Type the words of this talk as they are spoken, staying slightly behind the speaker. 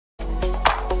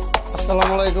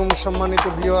আসসালামু আলাইকুম সম্মানিত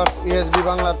ভিউয়ার্স, এসবি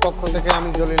বাংলার পক্ষ থেকে আমি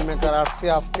জলিল মেকার আসছি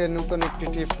আজকে নতুন একটি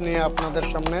টিপস নিয়ে আপনাদের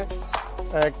সামনে।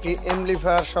 একটি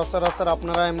অ্যাম্পলিফায়ার সচরাচর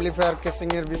আপনারা অ্যাম্পলিফায়ার কেসিং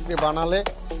এর ভিতরে বানালে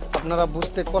আপনারা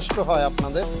বুঝতে কষ্ট হয়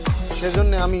আপনাদের,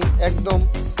 সেজন্য আমি একদম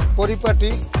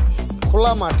পরিপাটি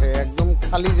খোলা মাঠে একদম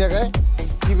খালি জায়গায়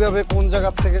কিভাবে কোন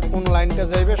জায়গা থেকে কোন লাইনটা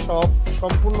যাইবে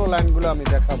সম্পূর্ণ লাইনগুলো আমি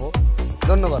দেখাবো।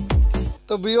 ধন্যবাদ।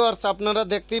 তো ভিউয়ার্স, আপনারা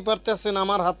দেখতেই পারতেছেন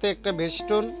আমার হাতে একটা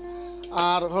ভেস্টন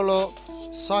আর হলো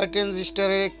 6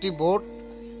 ট্রানজিস্টরের একটি বোর্ড।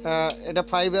 এটা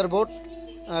ফাইবার বোর্ড,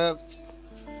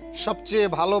 সবচেয়ে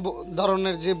ভালো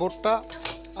ধরনের যে বোর্ডটা।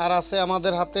 আর আছে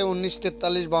আমাদের হাতে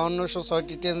 1943-5200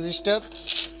 6টি ট্রানজিস্টর,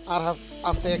 আর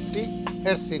আছে একটি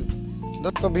হেডসিন।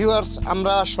 তো ভিউয়ার্স,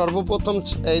 আমরা সর্বপ্রথম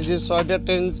এই যে 6টা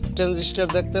ট্রানজিস্টর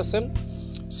দেখতেছেন,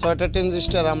 6টা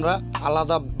ট্রানজিস্টর আমরা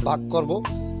আলাদা ভাগ করব।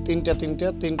 তিনটা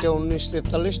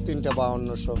 1943, 3টা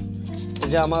 5200। এই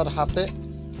যে আমার হাতে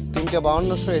 3টা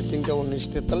 5200, এই 3টা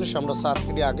 1943 আমরা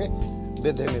সার্কিটে আগে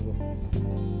বেঁধে নেব।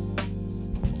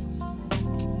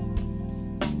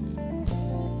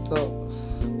 তো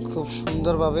খুব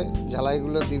সুন্দরভাবে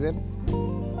ঝালাইগুলো দিবেন।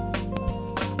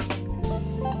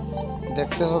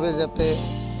 দেখতে হবে যাতে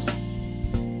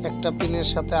একটা পিনের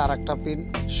সাথে আর একটা পিন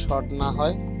শর্ট না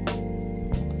হয়,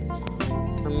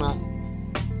 কেননা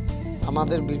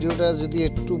আমাদের ভিডিওটা যদি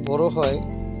একটু বড় হয়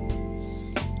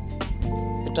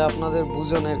এটা আপনাদের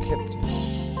বুঝনের ক্ষেত্রে।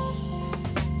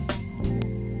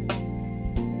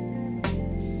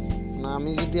 না,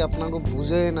 আমি যদি আপনাকে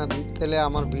বুঝাই না দিই তাহলে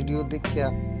আমার ভিডিও দেখে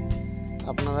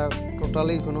আপনারা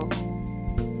টোটালি কোনো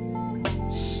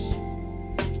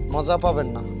মজা পাবেন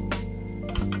না।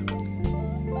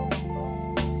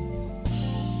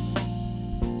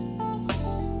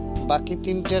 বাকি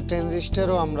 3টা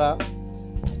ট্রানজিস্টরও আমরা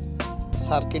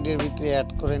সার্কিটের ভিতরে অ্যাড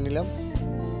করে নিলাম।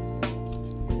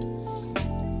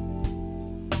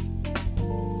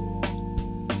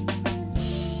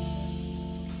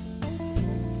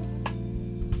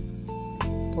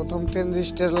 প্রথম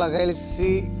ট্রানজিস্টর লাগাইছি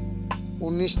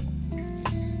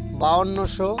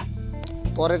 19-5200,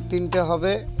 পরের 3টা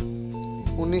হবে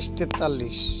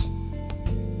 1943।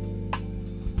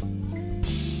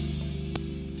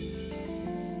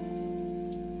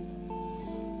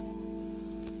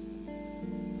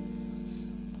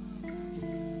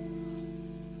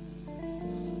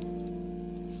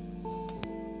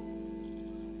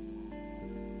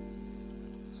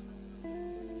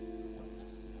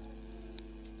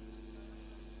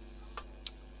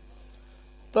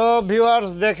 তো ভিউয়ার্স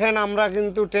দেখেন, আমরা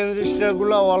কিন্তু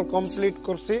ট্রানজিস্টরগুলো অল কমপ্লিট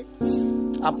করছি।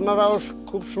 আপনারাও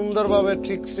খুব সুন্দরভাবে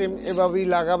ঠিক সেম এভাবেই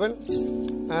লাগাবেন।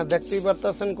 দেখতেই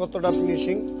পারতেছেন কতটা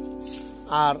ফিনিশিং।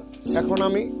 আর এখন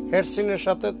আমি হেডসিনের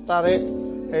সাথে তারে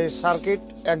এই সার্কিট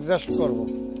অ্যাডজাস্ট করব।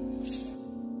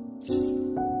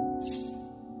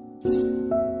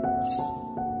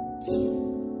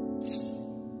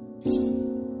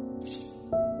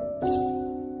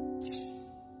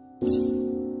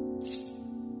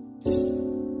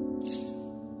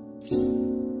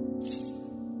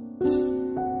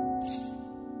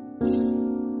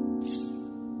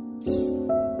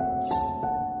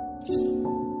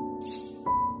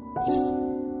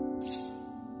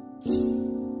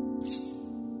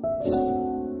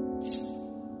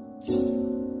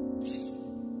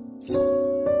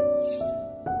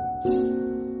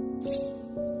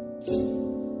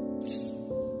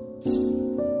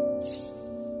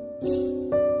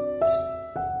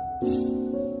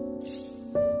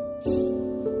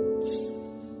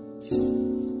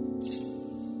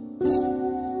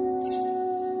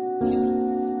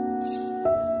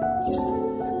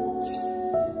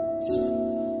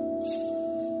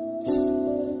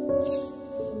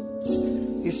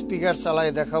 স্পিকার চালাই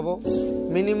দেখাবো।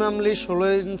 মিনিমামলি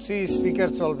 16 ইঞ্চি স্পিকার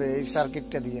চলবে এই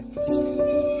সার্কিটটা দিয়ে।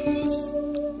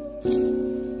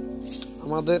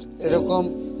 আমাদের এরকম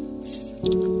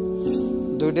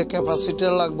 2টা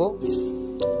ক্যাপাসিটর লাগবে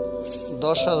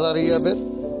 10,000 ইয়াবের।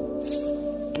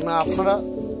 না, আপনারা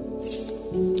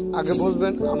আগে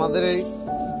বুঝবেন আমাদের এই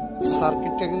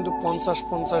সার্কিটটা কিন্তু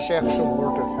 50-50-100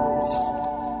 ভোল্টের।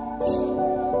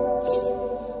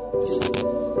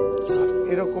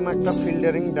 এরকম একটা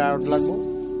ফিল্টারিং ডায়োড লাগবে।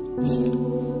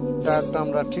 ডায়োডটা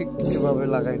আমরা ঠিক এভাবে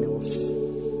লাগাই নেব।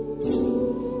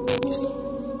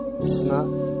 না,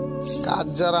 কাজ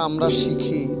যারা আমরা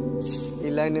শিখি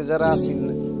এই লাইনে যারা আছি,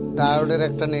 ডায়োডের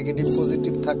একটা নেগেটিভ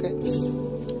পজিটিভ থাকে,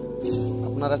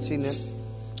 আপনারা চিনেন।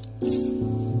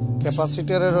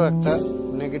 ক্যাপাসিটরেরও একটা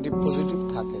নেগেটিভ পজিটিভ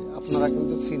থাকে, আপনারা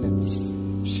কিন্তু চিনেন।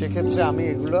 সেক্ষেত্রে আমি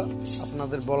এগুলো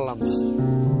আপনাদের বললাম।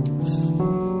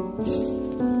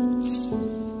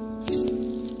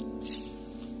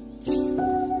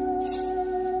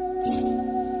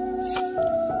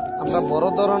 আমরা বড়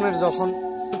ধরনের যখন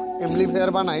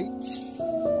অ্যাম্পলিফায়ার বানাই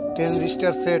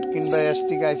ট্রানজিস্টর সেট কিংবা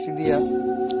এসটিক আইসি দিয়া,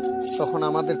 তখন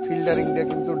আমাদের ফিল্টারিংটা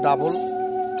কিন্তু ডাবল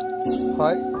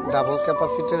হয়, ডাবল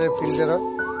ক্যাপাসিটরের ফিল্টার হয়।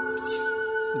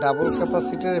 ডাবল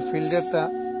ক্যাপাসিটরের ফিল্টারটা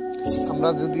আমরা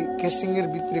যদি কেসিংয়ের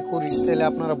ভিতরে করি তাহলে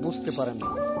আপনারা বুঝতে পারেন না।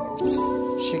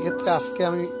 সেক্ষেত্রে আজকে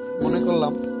আমি মনে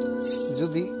করলাম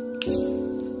যদি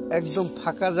একদম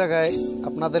ফাঁকা জায়গায়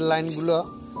আপনাদের লাইনগুলো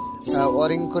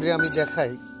ওয়ারিং করে আমি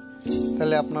দেখাই,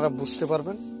 তাহলে আপনারা বুঝতে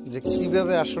পারবেন যে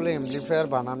কিভাবে আসলে অ্যাম্পলিফায়ার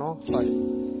বানানো হয়।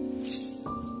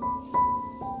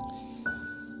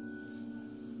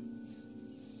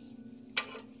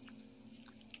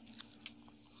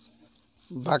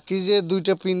 বাকি যে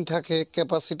দুইটা পিন থাকে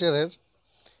ক্যাপাসিটরের,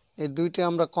 এই দুইটা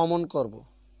আমরা কমন করব।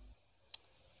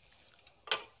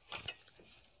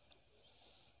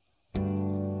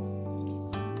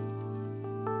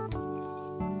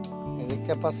 এই যে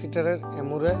ক্যাপাসিটরের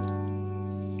এমুরে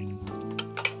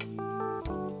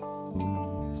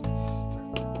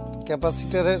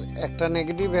ক্যাপাসিটরের একটা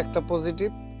নেগেটিভ একটা পজিটিভ,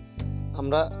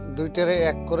 আমরা দুইটারে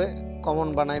এক করে কমন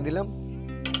বানাই দিলাম।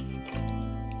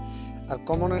 আর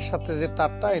কমনের সাথে যে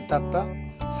তারটা, এই তারটা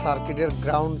সার্কিটের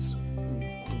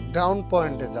গ্রাউন্ড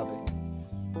পয়েন্টে যাবে।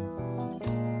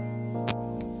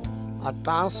 আর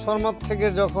ট্রান্সফরমার থেকে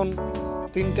যখন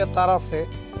তিনটা তার আছে,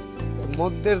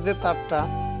 মধ্যের যে তারটা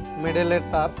মিডলের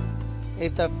তার, এই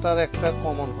তারটার একটা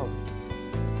কমন হবে।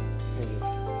 এই যে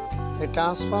এই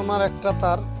ট্রান্সফরমার একটা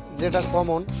তার যেটা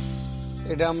কমন,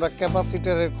 এটা আমরা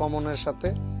ক্যাপাসিটরের কমনের সাথে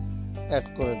অ্যাড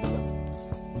করে দিলাম।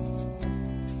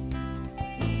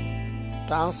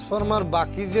 ট্রান্সফরমার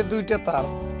বাকি যে দুইটা তার,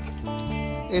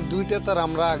 এই দুইটা তার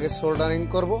আমরা আগে সোল্ডারিং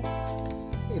করব।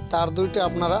 এই তার দুইটা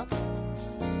আপনারা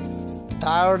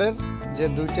ডায়োডের যে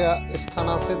দুইটা স্থান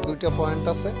আছে, দুইটা পয়েন্ট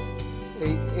আছে,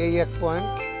 এই এক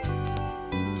পয়েন্ট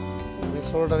আমি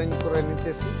সোল্ডারিং করে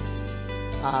নিতেছি।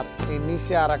 আর এই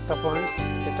নিচে আর একটা পয়েন্ট,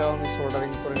 এটাও আমি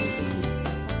সোল্ডারিং করে নিতেছি।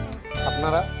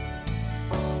 আপনারা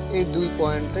এই দুই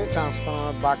পয়েন্টে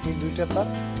ট্রান্সফরমার বাকি দুইটা তার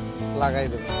লাগাই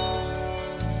দেবেন।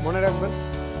 মনে রাখবেন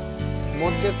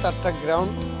মধ্যের তারটা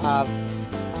গ্রাউন্ড, আর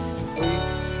দুই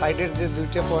সাইডের যে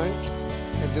দুইটা পয়েন্ট,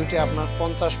 এই দুইটা আপনার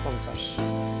 50-50।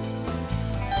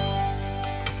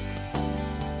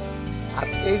 আর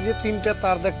এই যে তিনটা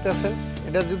তার দেখতেছেন,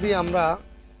 এটা যদি আমরা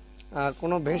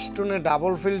কোনো ভেস্টুনে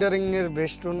ডাবল ফিল্টারিংয়ের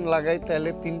ভেস্টুন লাগাই তাহলে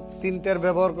তিনটার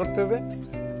ব্যবহার করতে হবে।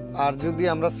 আর যদি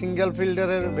আমরা সিঙ্গেল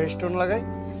ফিল্টারের ভেস্টুন লাগাই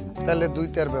তাহলে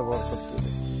দুইটার ব্যবহার করতে হবে।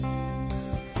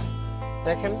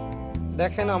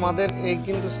 দেখেন আমাদের এই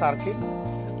কিন্তু সার্কিট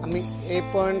আমি এই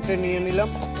পয়েন্টে নিয়ে নিলাম।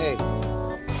 এই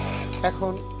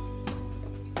এখন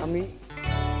আমি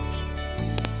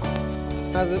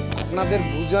আপনাদের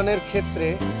বুঝানোর ক্ষেত্রে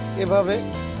এভাবে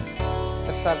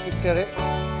সার্কিটটারে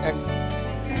এক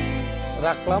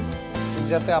রাখলাম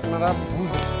যাতে আপনারা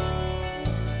বুঝেন।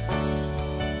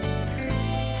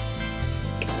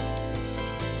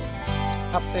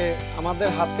 আমাদের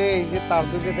হাতে এই যে তার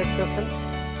দুইটা দেখতেছেন,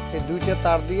 এই দুইটা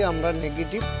তার দিয়ে আমরা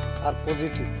নেগেটিভ আর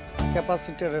পজিটিভ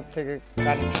ক্যাপাসিটরের থেকে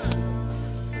কানেকশন।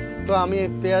 তো আমি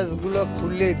এই পেঁয়াজগুলো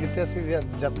খুললেই দিতেছি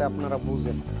যাতে আপনারা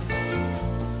বুঝেন।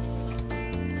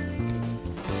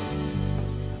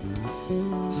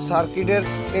 সার্কিটের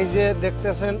এই যে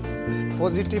দেখতেছেন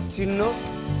পজিটিভ চিহ্ন,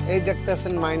 এই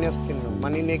দেখতেছেন মাইনাস চিহ্ন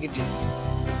মানে নেগেটিভ।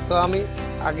 তো আমি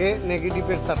আগে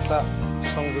নেগেটিভের তারটা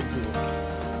সংযোগ দিব।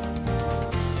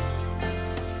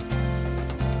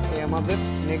 এই আমাদের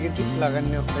নেগেটিভ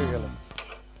লাগানো হয়ে গেল।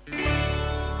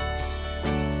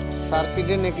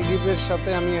 সার্কিটের নেগেটিভের সাথে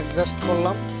আমি অ্যাডজাস্ট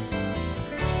করলাম।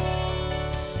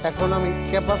 এখন আমি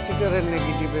ক্যাপাসিটরের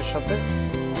নেগেটিভের সাথে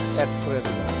অ্যাড করে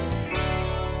দিলাম।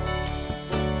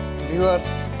 ভিউয়ার্স,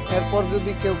 এরপর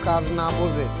যদি কেউ কাজ না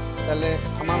বোঝে তাহলে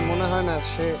আমার মনে হয় না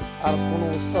সে আর কোনো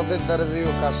উস্তাদের দ্বারা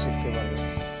যেও কাজ শিখতে পারবে।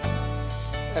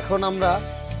 এখন আমরা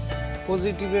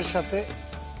পজিটিভের সাথে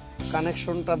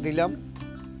কানেকশনটা দিলাম।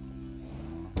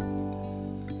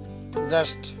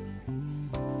 জাস্ট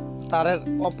তারের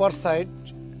অপর সাইড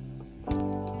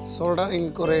সোল্ডারিং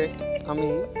করে আমি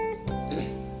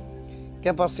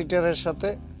ক্যাপাসিটরের সাথে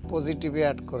পজিটিভে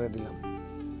অ্যাড করে দিলাম।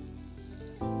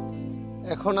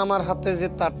 এখন আমার হাতে যে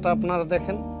তারটা আপনারা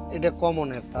দেখেন, এটা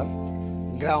কমনের তার,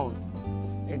 গ্রাউন্ড।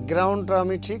 এই গ্রাউন্ডটা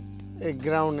আমি ঠিক এই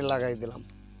গ্রাউন্ডে লাগাই দিলাম।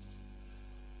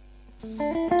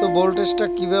 তো ভোল্টেজটা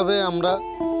কিভাবে আমরা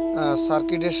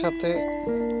সার্কিটের সাথে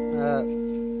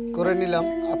করে নিলাম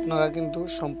আপনারা কিন্তু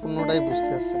সম্পূর্ণটাই বুঝতে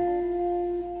পারছেন।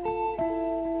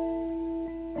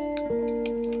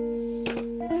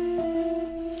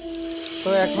 তো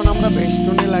এখন আমরা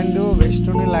ভেস্টনে লাইন দেব।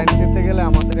 ভেস্টনে লাইন দিতে গেলে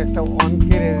আমাদের একটা 1K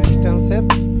রেজিস্ট্যান্সের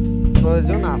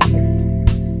প্রয়োজন আছে।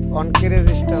 1K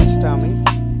রেজিস্ট্যান্সটা আমি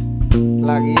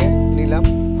লাগিয়ে নিলাম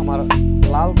আমার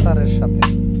লাল তারের সাথে।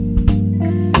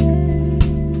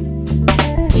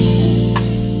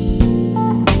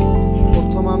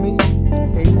 প্রথম আমি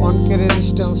এই 1K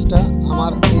রেজিস্ট্যান্সটা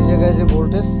আমার এই জায়গায় যে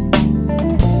ভোল্টেজ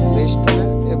রেজিস্ট্যান্সের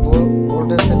এই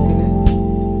ভোল্টেজের পিনে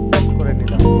অ্যাড করে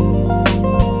নিলাম।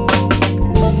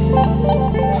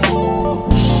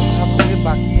 তারপরে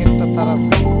বাকি একটা তার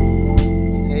আছে,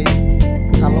 এই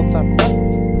কালো তারটা,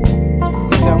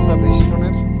 এটা আমরা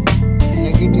রেজিস্ট্যান্সের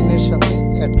নেগেটিভের সাথে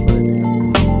অ্যাড করে নিলাম।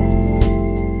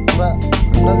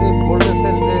 আমরা যে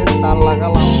ভোল্টেজের যে তার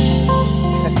লাগালাম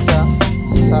একটা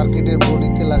সার্কিটের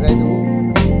বডিতে লাগাই দেব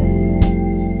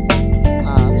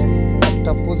আর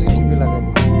একটা পজিটিভে লাগাই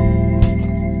দেব।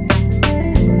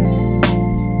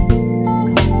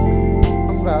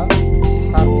 আমরা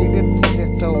সার্কিটের থেকে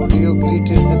একটা অডিও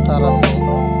গ্রিডের যে তার আছে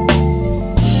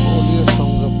অডিও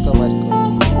সংযোগটা বাইর করি।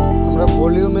 আমরা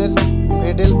ভলিউমের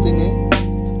মিডল পিনে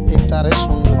এই তারের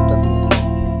সংযোগটা দিয়ে দেব।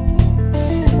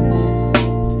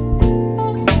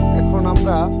 এখন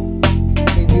আমরা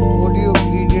এই যে অডিও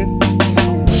গ্রিডের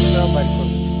সংযোগটা বাইর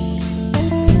করব।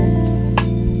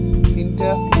 তিনটা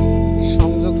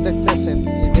সংযোগ দেখতেছেন,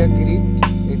 এটা গ্রিড,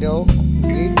 এটাও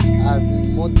গ্রিড, আর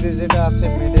মধ্যে যেটা আছে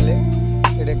মিডলে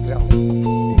এটা গ্রাউন্ড।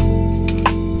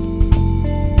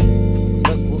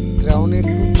 আমরা গ্রাউন্ডে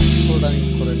একটু সোল্ডারিং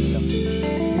করে নিলাম।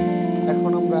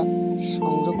 এখন আমরা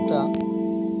সংযোগটা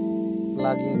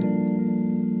লাগিয়ে নেব।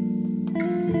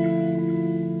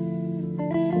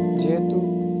 যেহেতু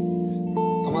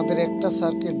আমাদের একটা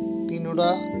সার্কিট তিনটা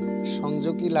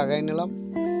সংযোগই লাগাই নিলাম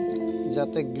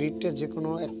যাতে গ্রিডে যে কোনো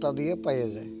একটা দিয়ে পাইয়ে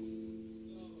যায়।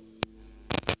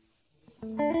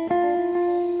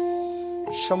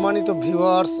 সম্মানিত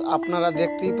ভিউয়ার্স, আপনারা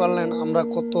দেখতেই পারলেন আমরা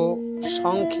কত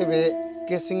সংক্ষেপে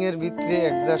কেসিংয়ের ভিতরে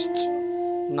অ্যাডজাস্ট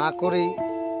না করেই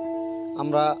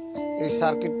আমরা এই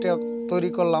সার্কিটটা তৈরি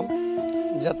করলাম,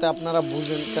 যাতে আপনারা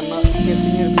বুঝেন। কেননা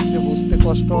কেসিংয়ের ভিতরে বুঝতে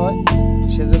কষ্ট হয়,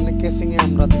 সেজন্য কেসিংয়ে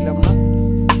আমরা দিলাম না।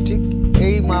 ঠিক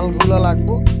এই মালগুলো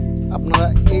লাগবো, আপনারা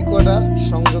এই কটা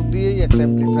সংযোগ দিয়েই একটা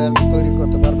অ্যাম্পলিফায়ার তৈরি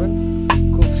করতে পারবেন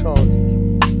খুব সহজেই।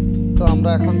 তো আমরা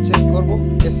এখন চেক করব,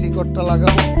 এসি কোডটা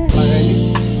লাগাবো, লাগাইলে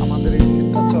আমাদের এই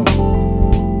সেটটা চলবে।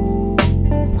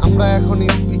 আমরা এখন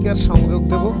স্পিকার সংযোগ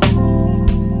দেব।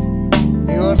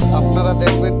 ভিউয়ার্স, আপনারা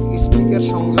দেখবেন স্পিকার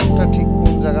সংযোগটা ঠিক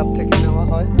কোন জায়গা থেকে নেওয়া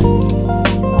হয়।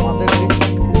 আমাদের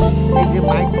এই যে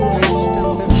মাইক্রো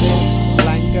রেজিস্ট্যান্সের যে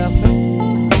লাইনটা আছে,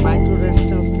 মাইক্রো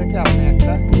রেজিস্ট্যান্স থেকে আপনি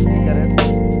একটা স্পিকারের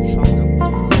সংযোগ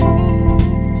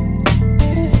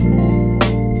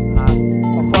আর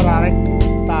অপর আরেকটি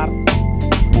তার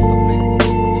আপনি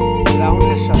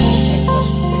গ্রাউন্ডের সাথে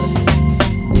অ্যাডজাস্ট করে দিন।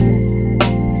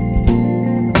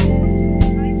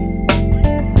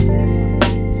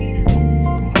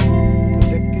 তো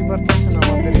দেখতেই পারতেছেন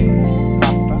আমাদের এই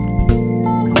তারটা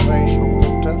আমরা এই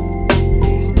সংযোগটা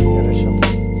এই স্পিকারের সাথে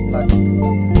লাগিয়ে দেব।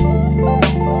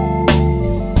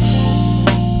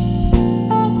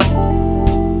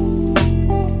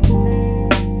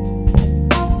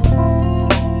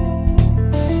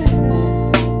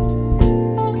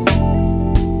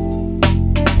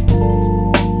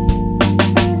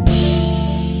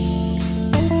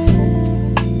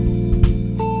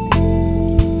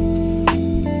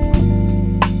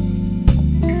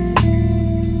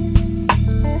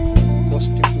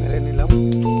 মেরে নিলাম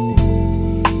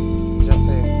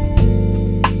যাতে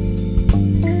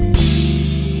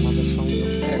আমাদের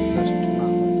সংযোগটা অ্যাডজাস্ট না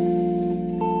হয়।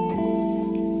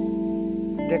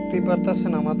 দেখতেই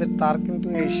পারতেছেন আমাদের তার কিন্তু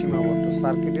এই সীমাবদ্ধ,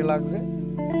 সার্কিটে লাগছে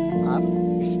আর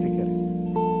স্পিকারে।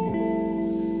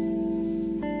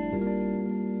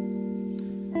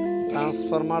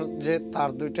 ট্রান্সফরমার যে তার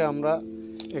দুইটা আমরা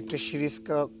একটি সিরিজ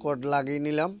কোড লাগিয়ে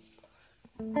নিলাম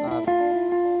আর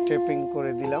টেপিং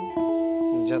করে দিলাম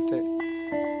যাতে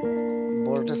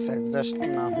ভোল্টেজ অ্যাডজাস্ট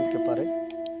না হতে পারে।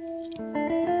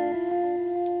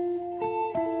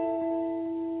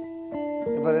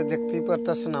 এবারে দেখতেই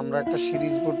পারতেছেন আমরা একটা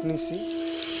সিরিজ বোর্ড নিছি,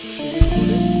 সিরিজ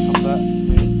বোর্ডে আমরা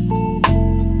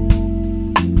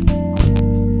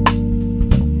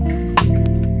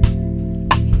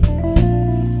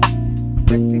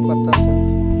দেখতেই পারতেছেন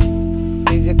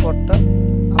এই যে কোডটা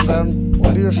আমরা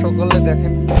অডিও শো করলে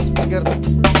দেখেন স্পিকার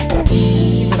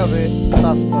কিভাবে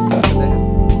টাচ করতেছে, দেখেন।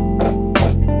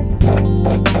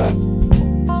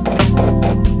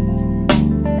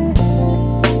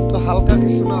 তো হালকা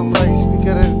কিছু না, আমরা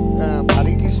স্পিকারের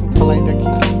ভারী কিছু ফেলাই দেখি